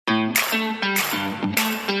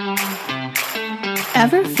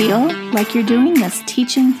Ever feel like you're doing this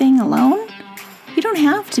teaching thing alone? You don't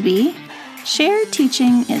have to be. Shared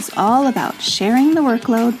teaching is all about sharing the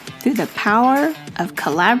workload through the power of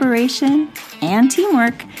collaboration and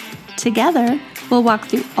teamwork. Together, we'll walk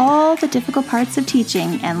through all the difficult parts of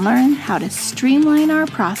teaching and learn how to streamline our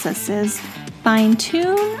processes,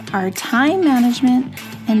 fine-tune our time management,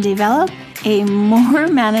 and develop a more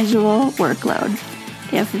manageable workload.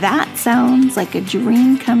 If that sounds like a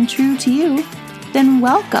dream come true to you, then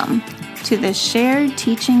welcome to the Shared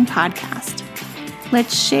Teaching Podcast.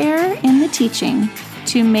 Let's share in the teaching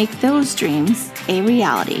to make those dreams a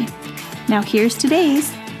reality. Now here's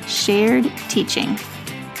today's Shared Teaching.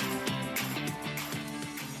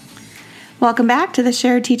 Welcome back to the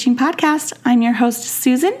Shared Teaching Podcast. I'm your host,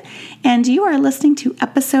 Susan, and you are listening to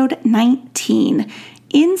episode 19,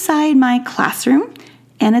 Inside My Classroom,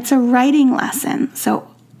 and it's a writing lesson. So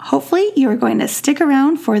hopefully you are going to stick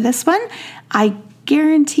around for this one. I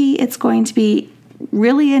guarantee it's going to be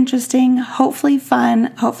really interesting, hopefully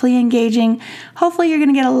fun, hopefully engaging. Hopefully you're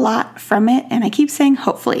going to get a lot from it, and I keep saying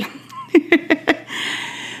hopefully.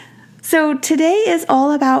 So today is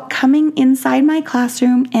all about coming inside my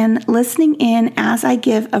classroom and listening in as I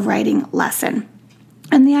give a writing lesson.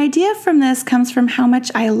 And the idea from this comes from how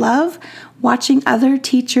much I love watching other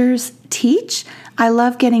teachers teach. I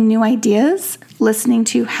love getting new ideas, listening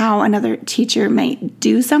to how another teacher might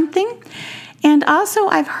do something. And also,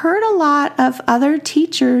 I've heard a lot of other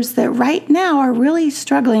teachers that right now are really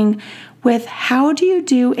struggling with how do you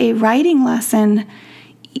do a writing lesson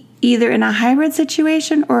either in a hybrid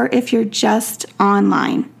situation or if you're just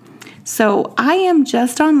online. So I am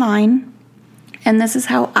just online, and this is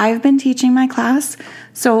how I've been teaching my class.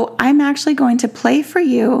 So I'm actually going to play for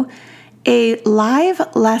you a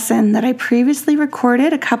live lesson that I previously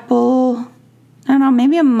recorded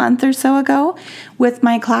maybe a month or so ago with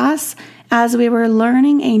my class as we were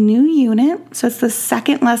learning a new unit. So it's the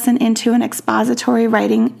second lesson into an expository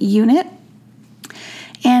writing unit.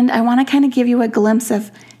 And I want to kind of give you a glimpse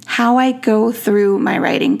of how I go through my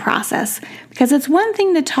writing process, because it's one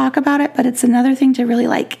thing to talk about it, but it's another thing to really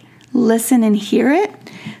listen and hear it.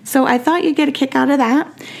 So I thought you'd get a kick out of that.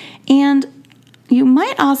 And you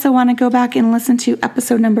might also want to go back and listen to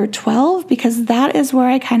episode number 12, because that is where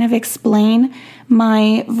I kind of explain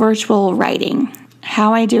my virtual writing,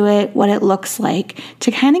 how I do it, what it looks like,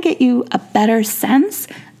 to kind of get you a better sense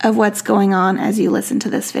of what's going on as you listen to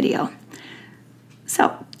this video.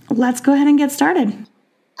 So let's go ahead and get started.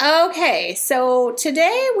 Okay, so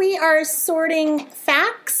today we are sorting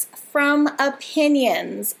facts from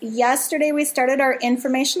opinions. Yesterday we started our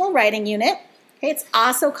informational writing unit. Okay, it's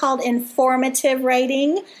also called informative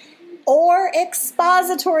writing or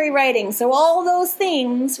expository writing. So all those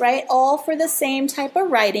things, right, all for the same type of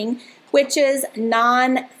writing, which is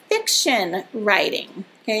nonfiction writing.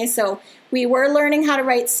 Okay, so we were learning how to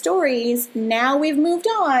write stories. Now we've moved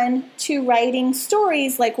on to writing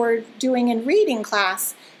stories like we're doing in reading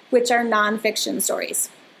class, which are nonfiction stories.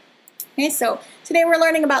 Okay, so today we're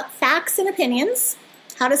learning about facts and opinions,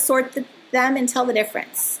 how to sort them and tell the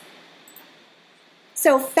difference.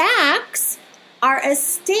 So facts are a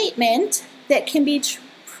statement that can be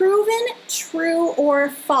proven true or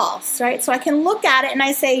false, right? So I can look at it and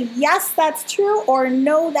I say, yes, that's true, or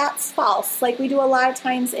no, that's false, like we do a lot of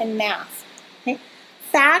times in math. Okay?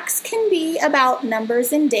 Facts can be about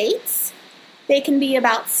numbers and dates. They can be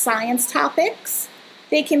about science topics.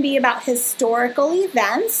 They can be about historical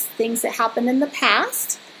events, things that happened in the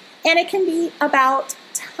past, and it can be about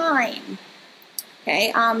time.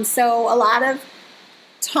 Okay, so a lot of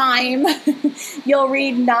time, you'll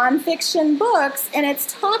read nonfiction books, and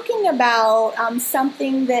it's talking about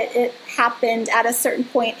something that it happened at a certain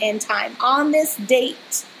point in time on this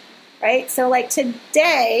date, right? So like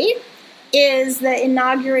today is the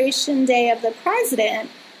inauguration day of the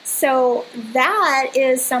president. So that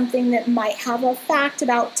is something that might have a fact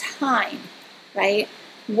about time, right?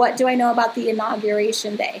 What do I know about the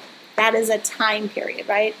inauguration day? That is a time period,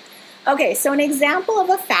 right? Okay, so an example of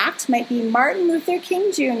a fact might be Martin Luther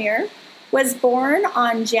King Jr. was born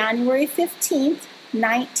on January 15th,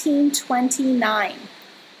 1929.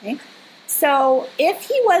 Okay? So if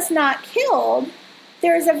he was not killed,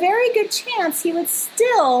 there's a very good chance he would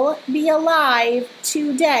still be alive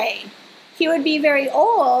today. He would be very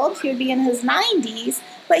old, he would be in his 90s,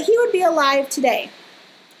 but he would be alive today.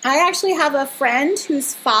 I actually have a friend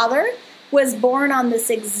whose father was born on this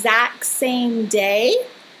exact same day,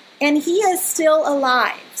 and he is still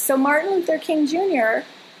alive. So Martin Luther King Jr.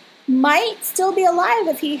 might still be alive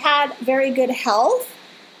if he had very good health.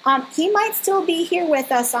 He might still be here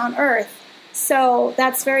with us on Earth. So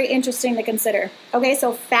that's very interesting to consider. Okay,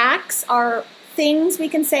 so facts are things we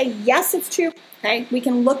can say, yes, it's true. Okay, we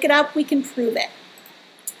can look it up, we can prove it.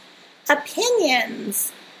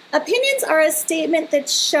 Opinions. Opinions are a statement that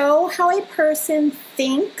show how a person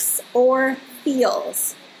thinks or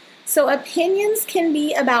feels. So opinions can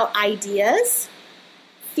be about ideas,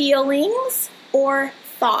 feelings, or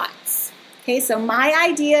thoughts. Okay, so my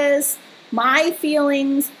ideas, my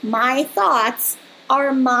feelings, my thoughts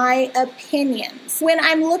are my opinions. When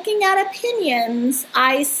I'm looking at opinions,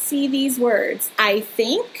 I see these words. I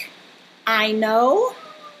think, I know,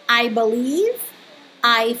 I believe,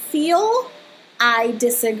 I feel, I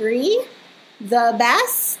disagree, the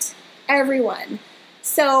best, everyone.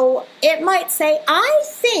 So it might say, I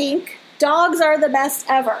think dogs are the best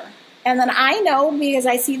ever. And then I know, because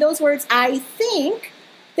I see those words, I think,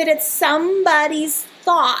 that it's somebody's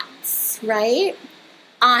thoughts, right?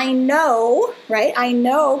 I know, right? I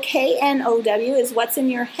know, K-N-O-W is what's in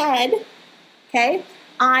your head, okay?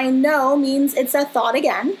 I know means it's a thought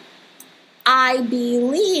again. I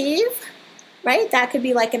believe, right? That could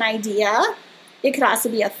be like an idea. It could also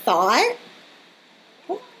be a thought.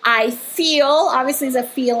 I feel, obviously, is a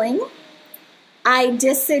feeling. I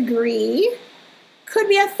disagree. Could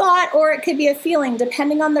be a thought or it could be a feeling,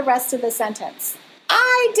 depending on the rest of the sentence.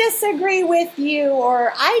 I disagree with you,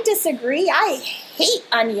 or I disagree. I hate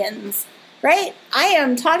onions, right? I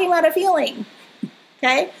am talking about a feeling,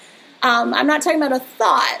 okay? I'm not talking about a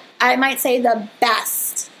thought. I might say the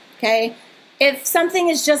best, okay? If something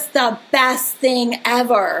is just the best thing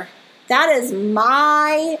ever, that is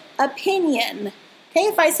my opinion. Okay,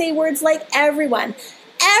 if I say words like everyone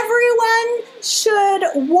should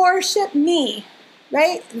worship me,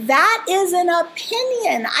 right? That is an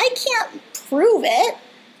opinion. I can't prove it.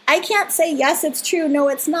 I can't say, yes, it's true. No,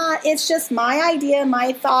 it's not. It's just my idea,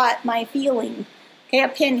 my thought, my feeling. Okay,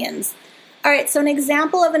 opinions. All right, so an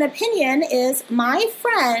example of an opinion is my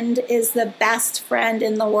friend is the best friend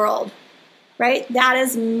in the world, right? That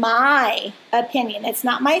is my opinion. It's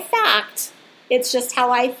not my fact. It's just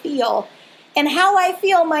how I feel. And how I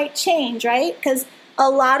feel might change, right? Because a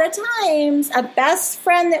lot of times a best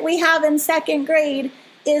friend that we have in second grade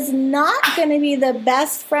is not going to be the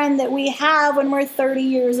best friend that we have when we're 30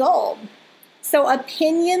 years old. So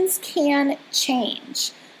opinions can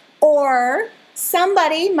change. Or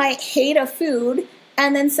somebody might hate a food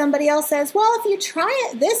and then somebody else says, well, if you try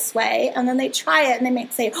it this way, and then they try it and they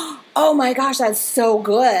might say, oh my gosh, that's so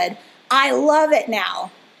good. I love it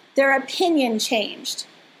now. Their opinion changed.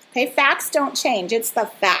 Okay, facts don't change. It's the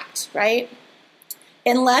fact, right?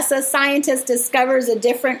 Unless a scientist discovers a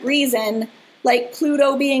different reason, like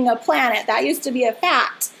Pluto being a planet. That used to be a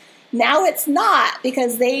fact. Now it's not,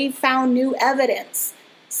 because they found new evidence.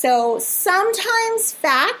 So sometimes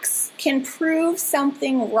facts can prove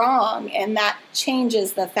something wrong, and that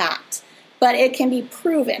changes the fact. But it can be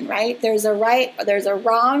proven, right? There's a right, there's a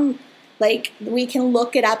wrong, like we can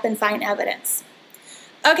look it up and find evidence.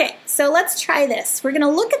 Okay, so let's try this. We're going to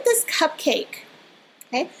look at this cupcake,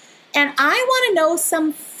 okay? And I want to know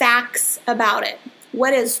some facts about it.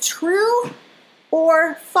 What is true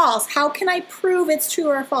or false? How can I prove it's true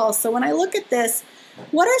or false? So when I look at this,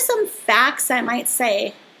 what are some facts I might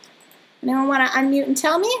say? Anyone want to unmute and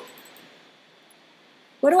tell me?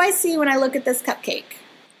 What do I see when I look at this cupcake?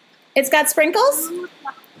 It's got sprinkles?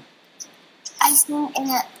 Icing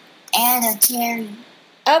and a cherry.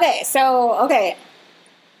 Okay.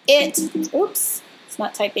 Oops, it's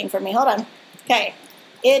not typing for me. Hold on. Okay.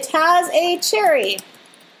 It has a cherry.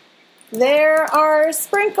 There are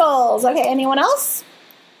sprinkles. Okay, anyone else?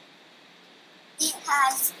 It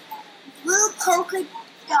has blue polka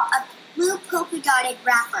dotted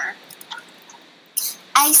wrapper.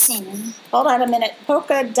 Icing. Hold on a minute.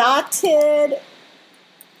 Polka dotted.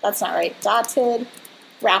 That's not right. Dotted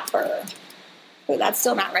wrapper. Oh, that's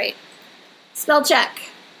still not right. Spell check.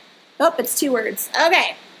 Oh, it's 2 words.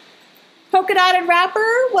 Okay. Polka dotted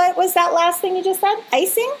wrapper. What was that last thing you just said?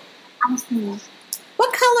 Icing? Icing.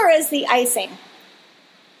 What color is the icing?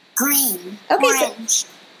 Green. Okay, orange. So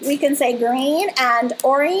we can say green and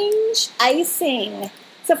orange icing.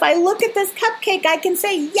 So if I look at this cupcake, I can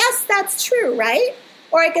say, yes, that's true, right?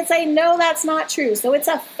 Or I could say, no, that's not true. So it's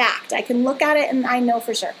a fact. I can look at it and I know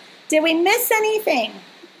for sure. Did we miss anything?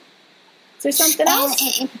 Is there something else?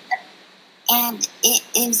 And it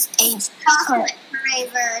is a chocolate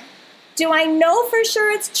flavored. Do I know for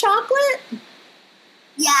sure it's chocolate?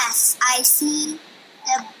 Yes, I see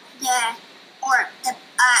the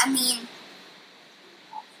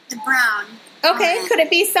brown. Okay, could it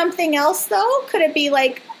be something else though? Could it be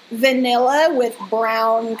like vanilla with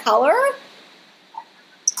brown color?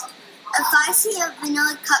 If I see a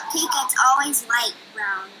vanilla cupcake, it's always light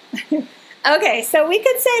brown. Okay, so we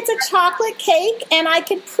could say it's a chocolate cake, and I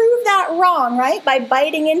could prove that wrong, right? By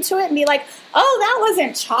biting into it and be like, oh, that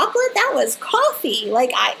wasn't chocolate, that was coffee.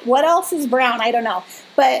 Like, what else is brown? I don't know.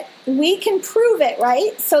 But we can prove it,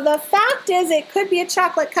 right? So the fact is it could be a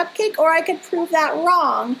chocolate cupcake, or I could prove that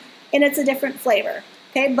wrong, and it's a different flavor.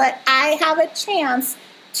 Okay, but I have a chance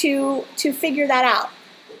to figure that out.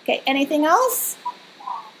 Okay, anything else?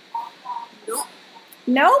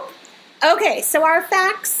 Nope? Okay, so our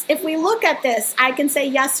facts, if we look at this, I can say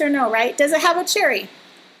yes or no, right? Does it have a cherry?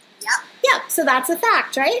 Yep. Yep, so that's a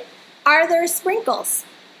fact, right? Are there sprinkles?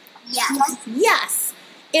 Yes. Yes.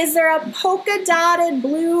 Is there a polka dotted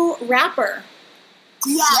blue wrapper?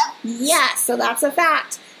 Yes. Yes, so that's a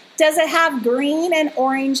fact. Does it have green and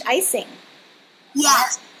orange icing?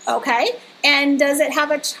 Yes. Okay, and does it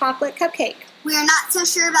have a chocolate cupcake? We are not so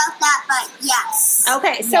sure about that, but yes.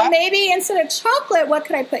 Okay, so maybe instead of chocolate, what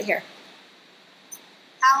could I put here?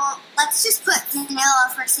 Let's just put vanilla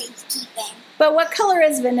for safekeeping. But what color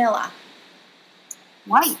is vanilla?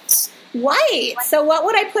 White. White. So what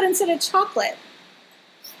would I put instead of chocolate?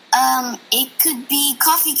 It could be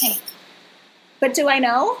coffee cake. But do I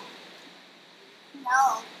know?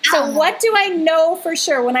 No. So what do I know for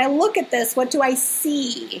sure? When I look at this, what do I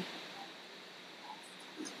see?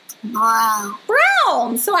 Brown.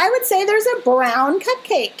 Brown. So I would say there's a brown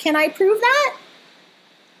cupcake. Can I prove that?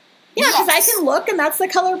 Yeah, because I can look and that's the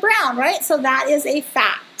color brown, right? So that is a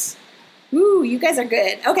fact. Ooh, you guys are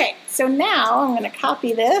good. Okay, so now I'm going to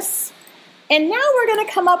copy this. And now we're going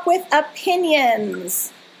to come up with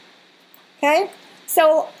opinions. Okay,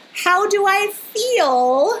 so how do I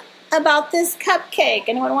feel about this cupcake?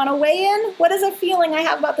 Anyone want to weigh in? What is a feeling I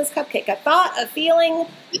have about this cupcake? A thought, a feeling?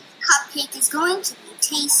 This cupcake is going to be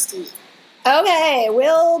tasty. Okay,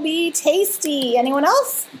 will be tasty. Anyone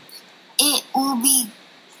else? It will be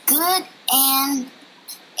good, and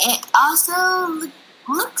it also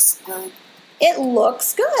looks good. It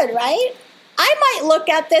looks good, right? I might look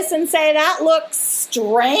at this and say that looks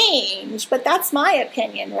strange, but that's my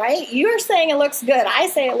opinion, right? You're saying it looks good. I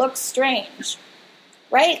say it looks strange,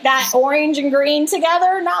 right? That orange and green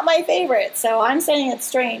together, not my favorite, so I'm saying it's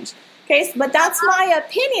strange. Okay, but that's my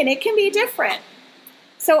opinion. It can be different.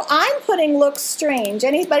 So I'm putting looks strange.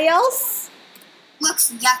 Anybody else?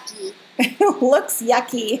 Looks yucky. Looks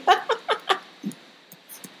yucky.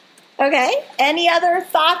 Okay, any other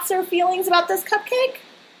thoughts or feelings about this cupcake?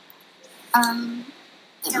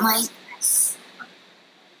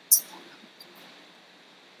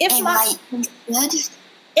 It might be good.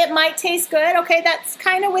 It might taste good. Okay, that's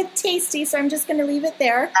kind of with tasty, so I'm just going to leave it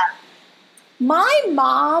there. My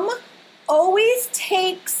mom always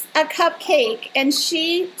takes a cupcake and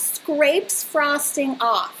she scrapes frosting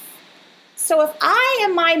off. So if I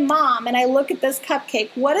am my mom and I look at this cupcake,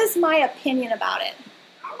 what is my opinion about it?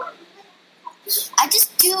 I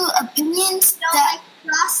just do opinions that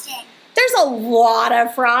frosting. There's a lot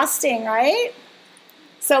of frosting, right?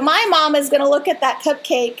 So my mom is going to look at that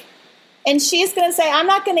cupcake and she's going to say, I'm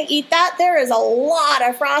not going to eat that. There is a lot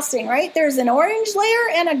of frosting, right? There's an orange layer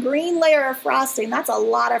and a green layer of frosting. That's a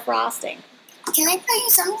lot of frosting. Can I tell you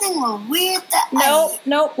something weird that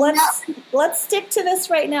Nope. Let's stick to this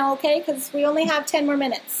right now, okay? Because we only have 10 more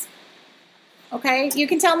minutes. Okay? You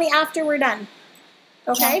can tell me after we're done.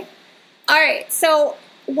 Okay? All right. So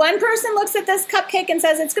one person looks at this cupcake and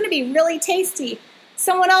says it's going to be really tasty.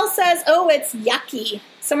 Someone else says, oh, it's yucky.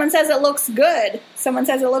 Someone says it looks good. Someone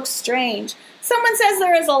says it looks strange. Someone says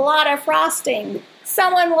there is a lot of frosting.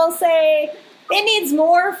 Someone will say it needs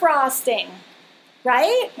more frosting.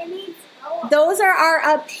 Right? Those are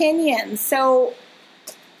our opinions. So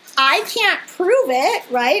I can't prove it,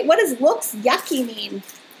 right? What does looks yucky mean?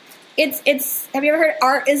 It's have you ever heard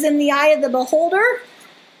art is in the eye of the beholder?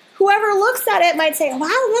 Whoever looks at it might say,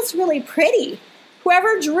 wow, that's really pretty.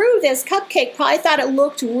 Whoever drew this cupcake probably thought it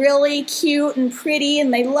looked really cute and pretty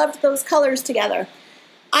and they loved those colors together.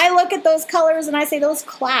 I look at those colors and I say, those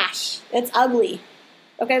clash. It's ugly.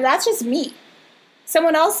 Okay, that's just me.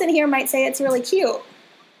 Someone else in here might say it's really cute,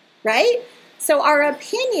 right? So our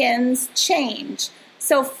opinions change.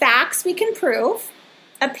 So facts we can prove,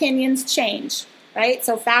 opinions change, right?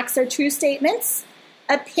 So facts are true statements.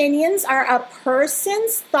 Opinions are a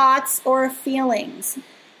person's thoughts or feelings.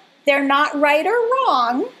 They're not right or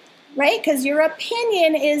wrong, right? Because your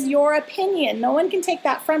opinion is your opinion. No one can take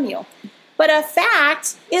that from you. But a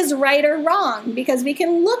fact is right or wrong because we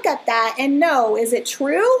can look at that and know, is it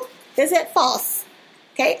true? Is it false?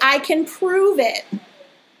 Okay, I can prove it.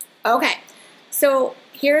 Okay, so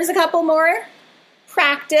here's a couple more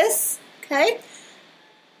practice, okay?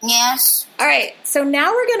 Yes. All right, so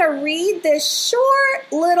now we're going to read this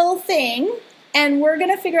short little thing, and we're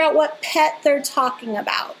going to figure out what pet they're talking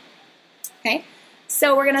about. Okay,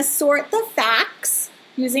 so we're going to sort the facts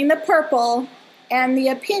using the purple and the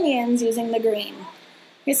opinions using the green.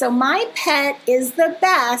 Okay, so my pet is the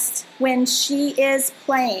best when she is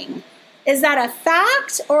playing. Is that a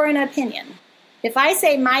fact or an opinion? If I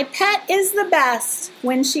say my pet is the best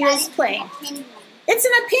when she is playing, it's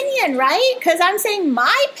an opinion, right? Because I'm saying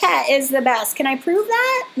my pet is the best. Can I prove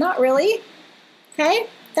that? Not really. Okay,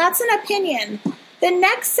 that's an opinion. The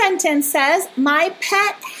next sentence says, my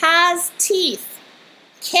pet has teeth.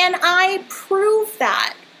 Can I prove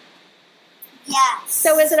that? Yes.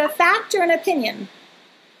 So is it a fact or an opinion?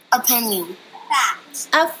 Opinion. Fact.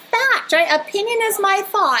 A fact, right? Opinion is my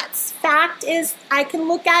thoughts. Fact is I can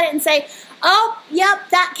look at it and say, oh, yep,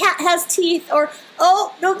 that cat has teeth. Or,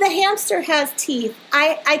 oh, no, the hamster has teeth.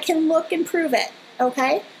 I can look and prove it,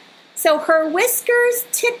 okay? So her whiskers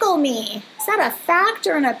tickle me. Is that a fact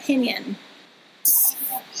or an opinion?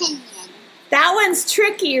 Opinion. That one's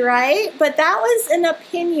tricky, right? But that was an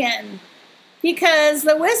opinion. Because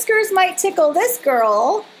the whiskers might tickle this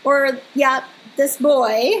girl, or, yep, this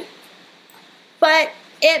boy, but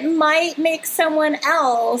it might make someone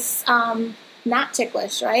else not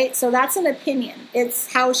ticklish, right? So that's an opinion.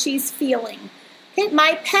 It's how she's feeling. Okay,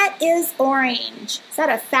 my pet is orange. Is that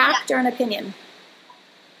a fact or an opinion?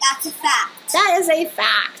 That's a fact. That is a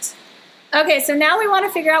fact. Okay, so now we want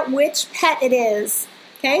to figure out which pet it is.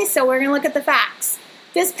 Okay, so we're going to look at the facts.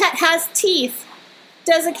 This pet has teeth.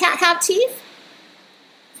 Does a cat have teeth?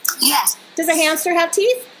 Yes. Does a hamster have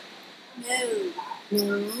teeth? No.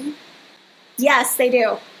 No. Yes, they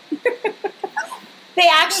do. They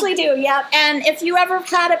actually do, yep. And if you ever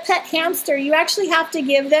had a pet hamster, you actually have to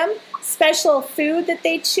give them special food that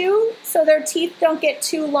they chew so their teeth don't get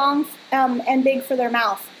too long and big for their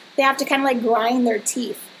mouth. They have to kind of like grind their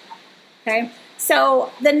teeth. Okay?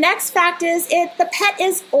 So the next fact is the pet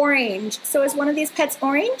is orange. So is one of these pets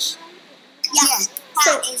orange? Yes.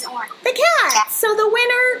 So Cat is orange. the cat. So the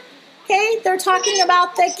winner, okay, they're talking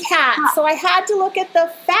about the cat. So I had to look at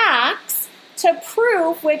the facts to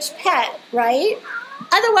prove which pet, right?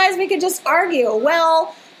 Otherwise, we could just argue.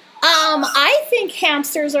 Well, I think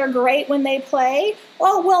hamsters are great when they play.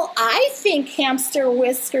 Oh, well, I think hamster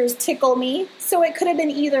whiskers tickle me. So it could have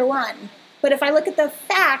been either one. But if I look at the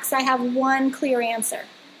facts, I have one clear answer.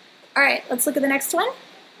 All right, let's look at the next one.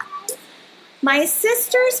 My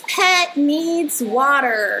sister's pet needs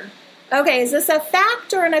water. Okay, is this a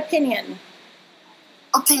fact or an opinion?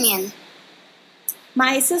 Opinion.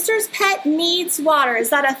 My sister's pet needs water.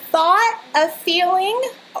 Is that a thought, a feeling?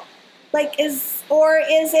 Or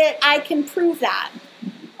is it I can prove that?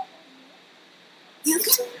 You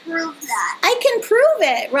can prove that. I can prove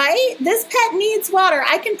it, right? This pet needs water.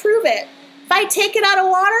 I can prove it. If I take it out of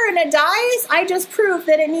water and it dies, I just prove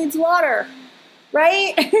that it needs water,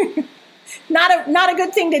 right? Not a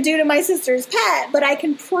good thing to do to my sister's pet, but I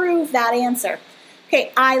can prove that answer.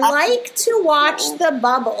 Okay, I like to watch the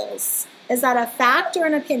bubbles. Is that a fact or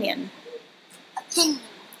an opinion? Opinion.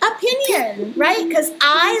 Opinion, right? Because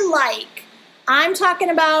I'm talking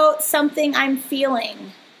about something I'm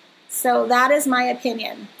feeling. So that is my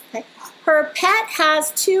opinion. Okay. Her pet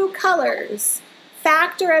has 2 colors.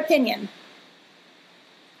 Fact or opinion?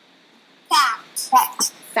 Fact.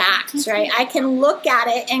 Fact. Fact, right? I can look at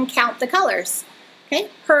it and count the colors. Okay.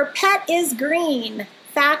 Her pet is green.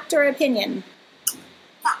 Fact or opinion?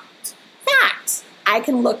 Fact. Fact. I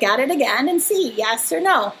can look at it again and see yes or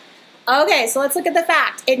no. Okay, so let's look at the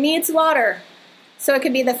fact. It needs water. So it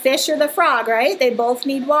could be the fish or the frog, right? They both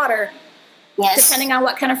need water. Yes. Depending on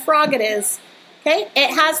what kind of frog it is. Okay,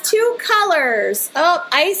 it has 2 colors. Oh,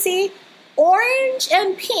 I see orange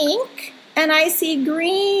and pink, and I see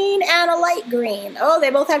green and a light green. Oh, they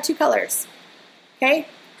both have 2 colors. Okay,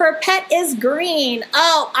 her pet is green.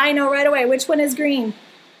 Oh, I know right away. Which one is green?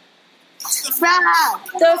 The frog.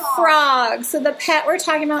 The frog. So the pet we're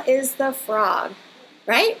talking about is the frog,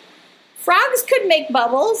 right? Frogs could make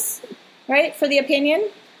bubbles, right, for the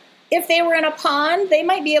opinion. If they were in a pond, they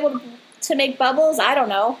might be able to make bubbles. I don't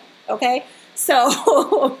know, okay?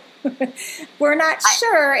 So we're not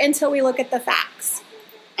sure until we look at the facts.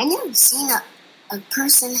 I never seen a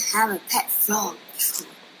person have a pet frog before.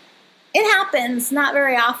 It happens, not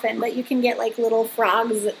very often, but you can get like little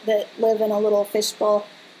frogs that live in a little fishbowl.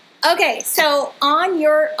 Okay, so on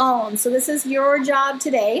your own, so this is your job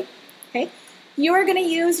today, okay? You are going to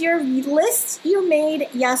use your list you made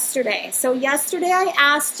yesterday. So yesterday I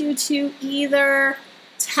asked you to either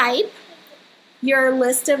type your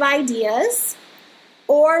list of ideas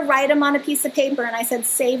or write them on a piece of paper, and I said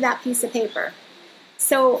save that piece of paper.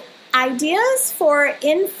 So ideas for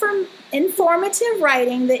informative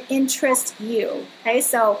writing that interest you. Okay,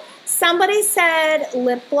 so somebody said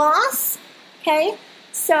lip gloss. Okay,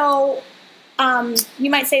 so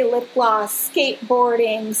you might say lip gloss,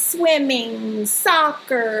 skateboarding, swimming,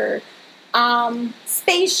 soccer,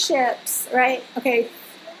 spaceships, right? Okay,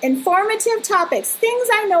 informative topics, things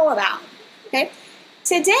I know about. Okay,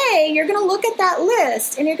 today you're going to look at that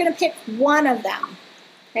list and you're going to pick one of them.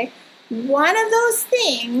 Okay, one of those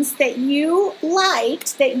things that you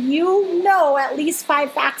liked, that you know at least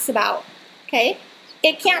 5 facts about. Okay,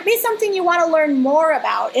 it can't be something you want to learn more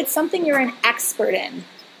about. It's something you're an expert in.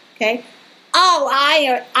 Okay. Oh,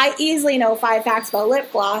 I easily know 5 facts about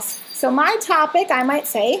lip gloss. So my topic, I might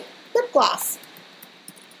say, lip gloss.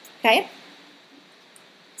 Okay?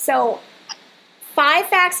 So 5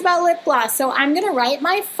 facts about lip gloss. So I'm going to write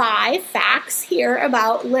my 5 facts here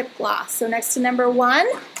about lip gloss. So next to number 1,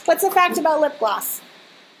 what's a fact about lip gloss?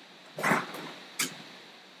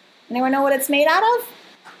 Anyone know what it's made out of?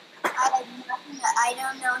 I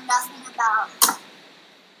don't know nothing about.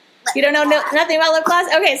 You don't know nothing about lip gloss?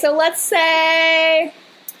 Okay, so let's say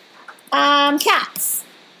cats.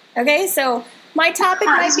 Okay, so my topic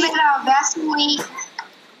might be... It's made out of Vaseline.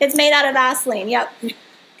 It's made out of Vaseline, yep.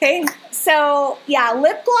 Okay, so yeah,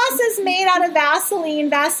 lip gloss is made out of Vaseline.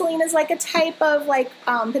 Vaseline is like a type of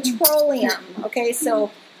petroleum. Okay, so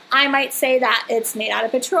I might say that it's made out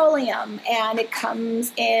of petroleum and it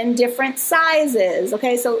comes in different sizes.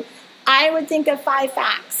 Okay, so I would think of 5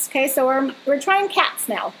 facts. Okay, so we're trying cats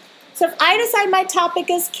now. So if I decide my topic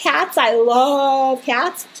is cats, I love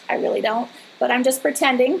cats. I really don't, but I'm just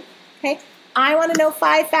pretending. Okay, I want to know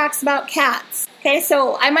 5 facts about cats. Okay,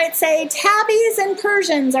 so I might say tabbies and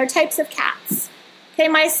Persians are types of cats. Okay,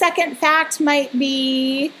 my second fact might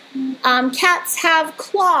be cats have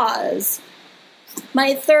claws.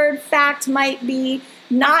 My third fact might be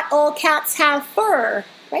not all cats have fur,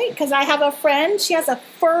 right? Because I have a friend, she has a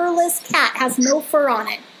furless cat, has no fur on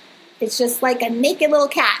it. It's just like a naked little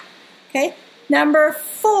cat. Okay, number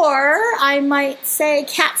 4, I might say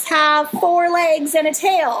cats have 4 legs and a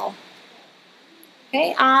tail.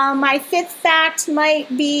 Okay, my 5th fact might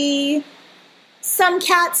be some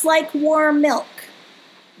cats like warm milk.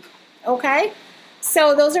 Okay,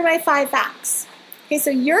 so those are my 5 facts. Okay, so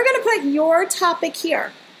you're going to put your topic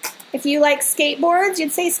here. If you like skateboards,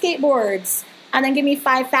 you'd say skateboards. And then give me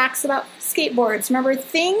 5 facts about skateboards. Remember,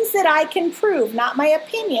 things that I can prove, not my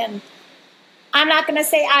opinion. I'm not going to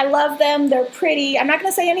say I love them, they're pretty. I'm not going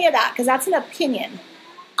to say any of that because that's an opinion.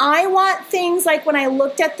 I want things like when I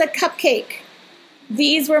looked at the cupcake,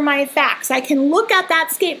 these were my facts. I can look at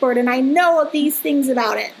that skateboard and I know these things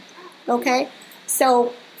about it. Okay?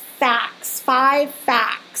 So facts, 5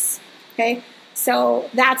 facts. Okay? So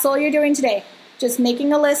that's all you're doing today. Just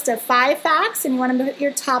making a list of 5 facts and you want to put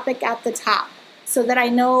your topic at the top so that I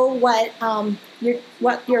know what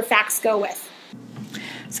your facts go with.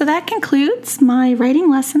 So that concludes my writing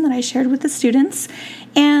lesson that I shared with the students.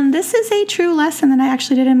 And this is a true lesson that I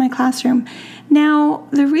actually did in my classroom. Now,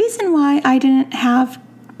 the reason why I didn't have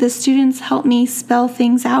the students help me spell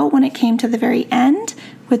things out when it came to the very end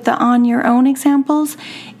with the on your own examples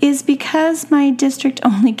is because my district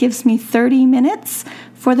only gives me 30 minutes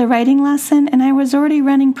for the writing lesson, and I was already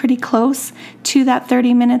running pretty close to that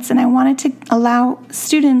 30 minutes, and I wanted to allow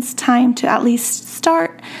students time to at least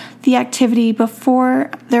start the activity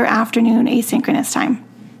before their afternoon asynchronous time.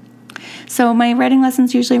 So my writing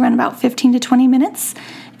lessons usually run about 15 to 20 minutes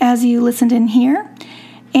as you listened in here.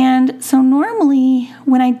 And so normally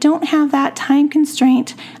when I don't have that time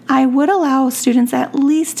constraint, I would allow students at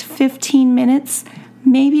least 15 minutes,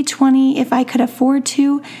 maybe 20 if I could afford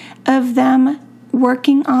to, of them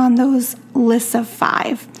working on those lists of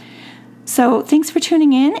 5. So thanks for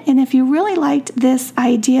tuning in, and if you really liked this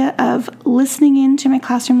idea of listening into my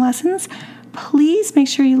classroom lessons, please make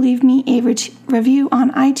sure you leave me a review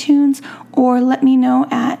on iTunes or let me know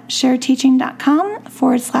at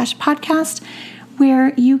sharedteaching.com/podcast,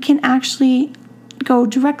 where you can actually go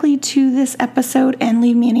directly to this episode and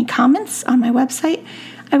leave me any comments on my website.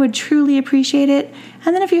 I would truly appreciate it.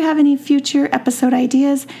 And then if you have any future episode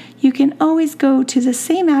ideas, you can always go to the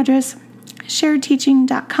same address,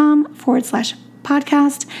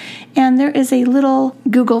 sharedteaching.com/podcast, and there is a little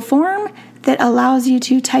Google form that allows you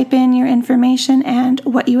to type in your information and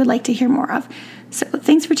what you would like to hear more of. So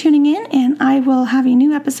thanks for tuning in, and I will have a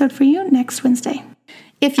new episode for you next Wednesday.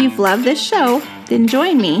 If you've loved this show, then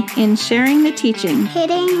join me in sharing the teaching,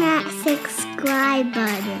 Hitting that subscribe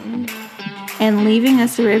button, and leaving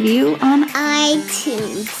us a review on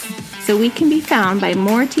iTunes, so we can be found by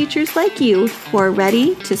more teachers like you who are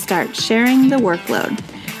ready to start sharing the workload.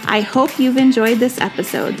 I hope you've enjoyed this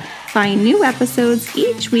episode. Find new episodes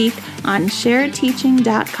each week on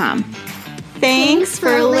sharedteaching.com. Thanks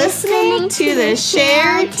for listening to the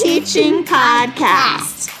Shared Teaching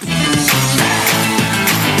Podcast.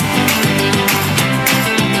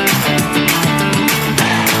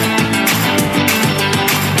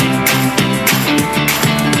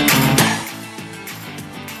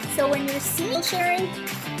 So when you're scene sharing,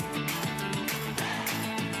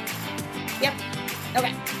 yep,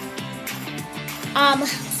 okay.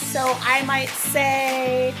 So I might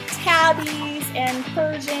say tabbies and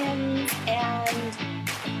Persians and,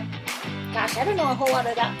 gosh, I don't know a whole lot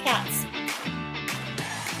about cats.